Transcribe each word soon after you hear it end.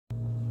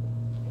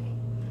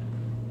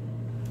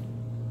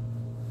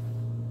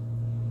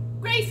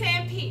Grace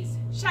and peace,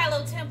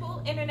 Shiloh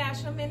Temple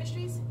International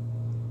Ministries.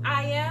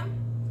 I am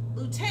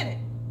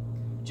Lieutenant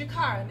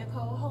Jiccarra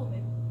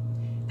Hollman.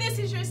 This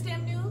is your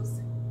STEM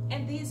news,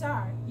 and these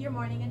are your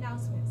morning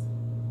announcements.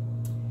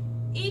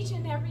 Each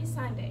and every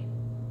Sunday,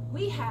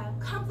 we have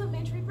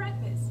complimentary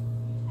breakfast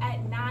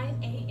at 9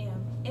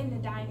 a.m. in the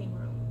dining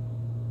room.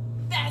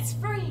 That's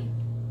free.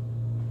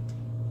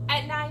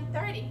 At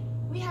 9:30,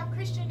 we have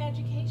Christian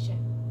education.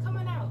 Come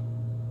on out.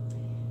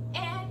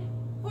 And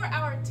for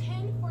our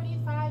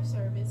 10:45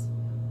 service,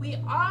 we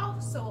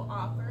also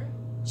offer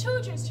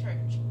children's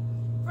church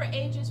for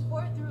ages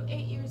 4 through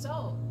 8 years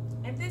old.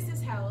 And this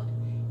is held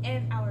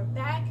in our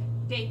back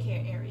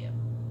daycare area.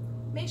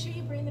 Make sure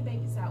you bring the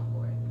babies out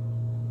for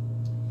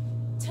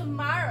it.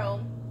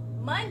 Tomorrow,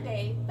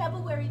 Monday,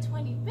 February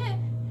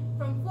 25th,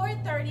 from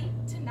 4:30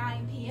 to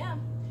 9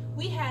 p.m.,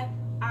 we have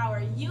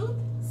our youth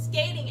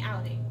skating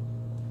outing.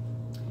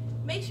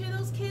 Make sure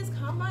those kids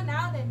come on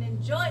out and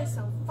enjoy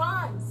some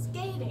fun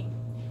skating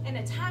and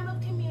a time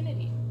of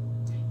community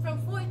from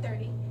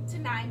 4:30 to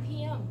 9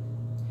 p.m.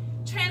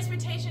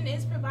 Transportation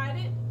is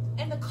provided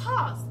and the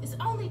cost is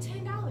only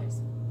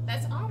 $10.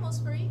 That's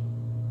almost free.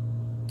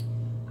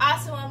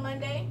 Also on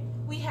Monday,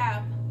 we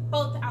have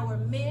both our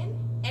men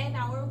and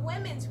our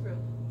women's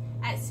group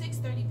at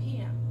 6:30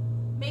 p.m.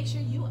 Make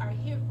sure you are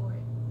here for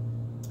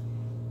it.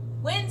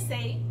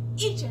 Wednesday,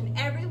 each and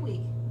every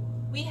week,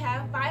 we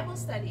have Bible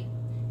study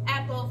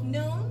at both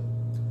noon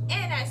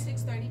and at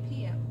 6:30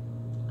 p.m.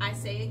 I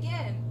say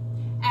again,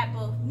 at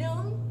both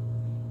noon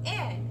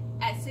and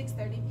at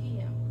 6:30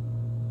 p.m.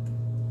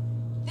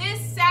 This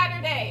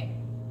Saturday,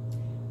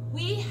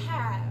 we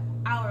have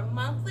our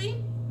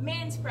monthly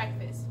men's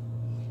breakfast,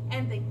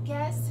 and the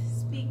guest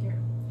speaker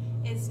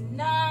is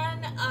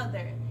none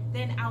other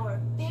than our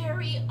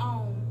very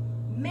own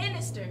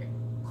Minister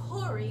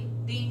Corey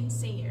Dean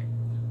Sr.,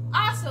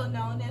 also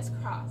known as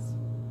Cross.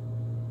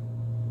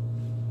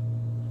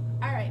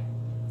 All right,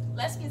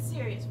 let's get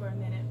serious for a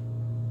minute.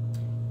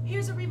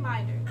 Here's a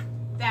reminder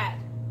that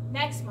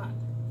next month,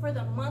 for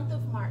the month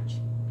of March,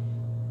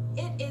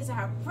 it is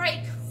our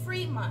Break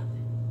Free month.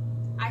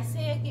 I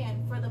say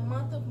again, for the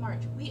month of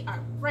March, we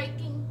are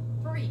breaking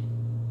free.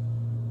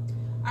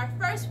 Our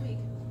first week,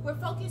 we're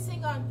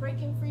focusing on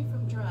breaking free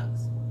from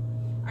drugs.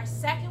 Our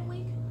second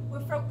week,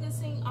 we're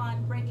focusing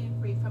on breaking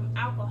free from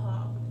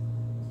alcohol.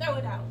 Throw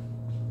it out.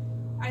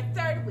 Our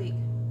third week,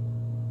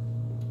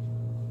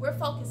 we're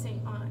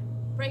focusing on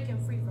breaking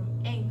free from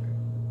anger.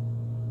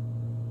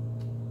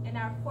 In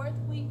our fourth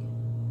week,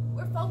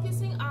 we're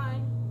focusing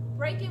on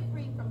breaking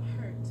free from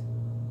hurt.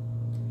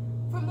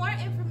 For more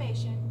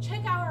information,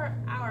 check out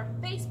our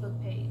Facebook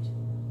page.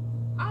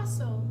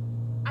 Also,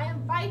 I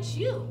invite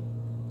you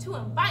to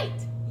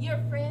invite your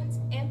friends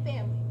and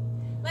family.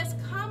 Let's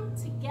come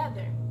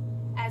together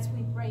as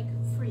we break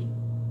free.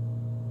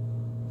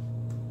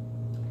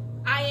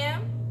 I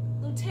am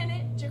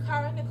Lieutenant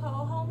Jiccarra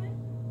Hollman.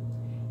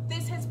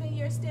 This has been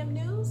your STEM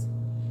News.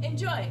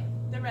 Enjoy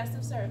the rest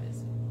of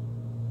service.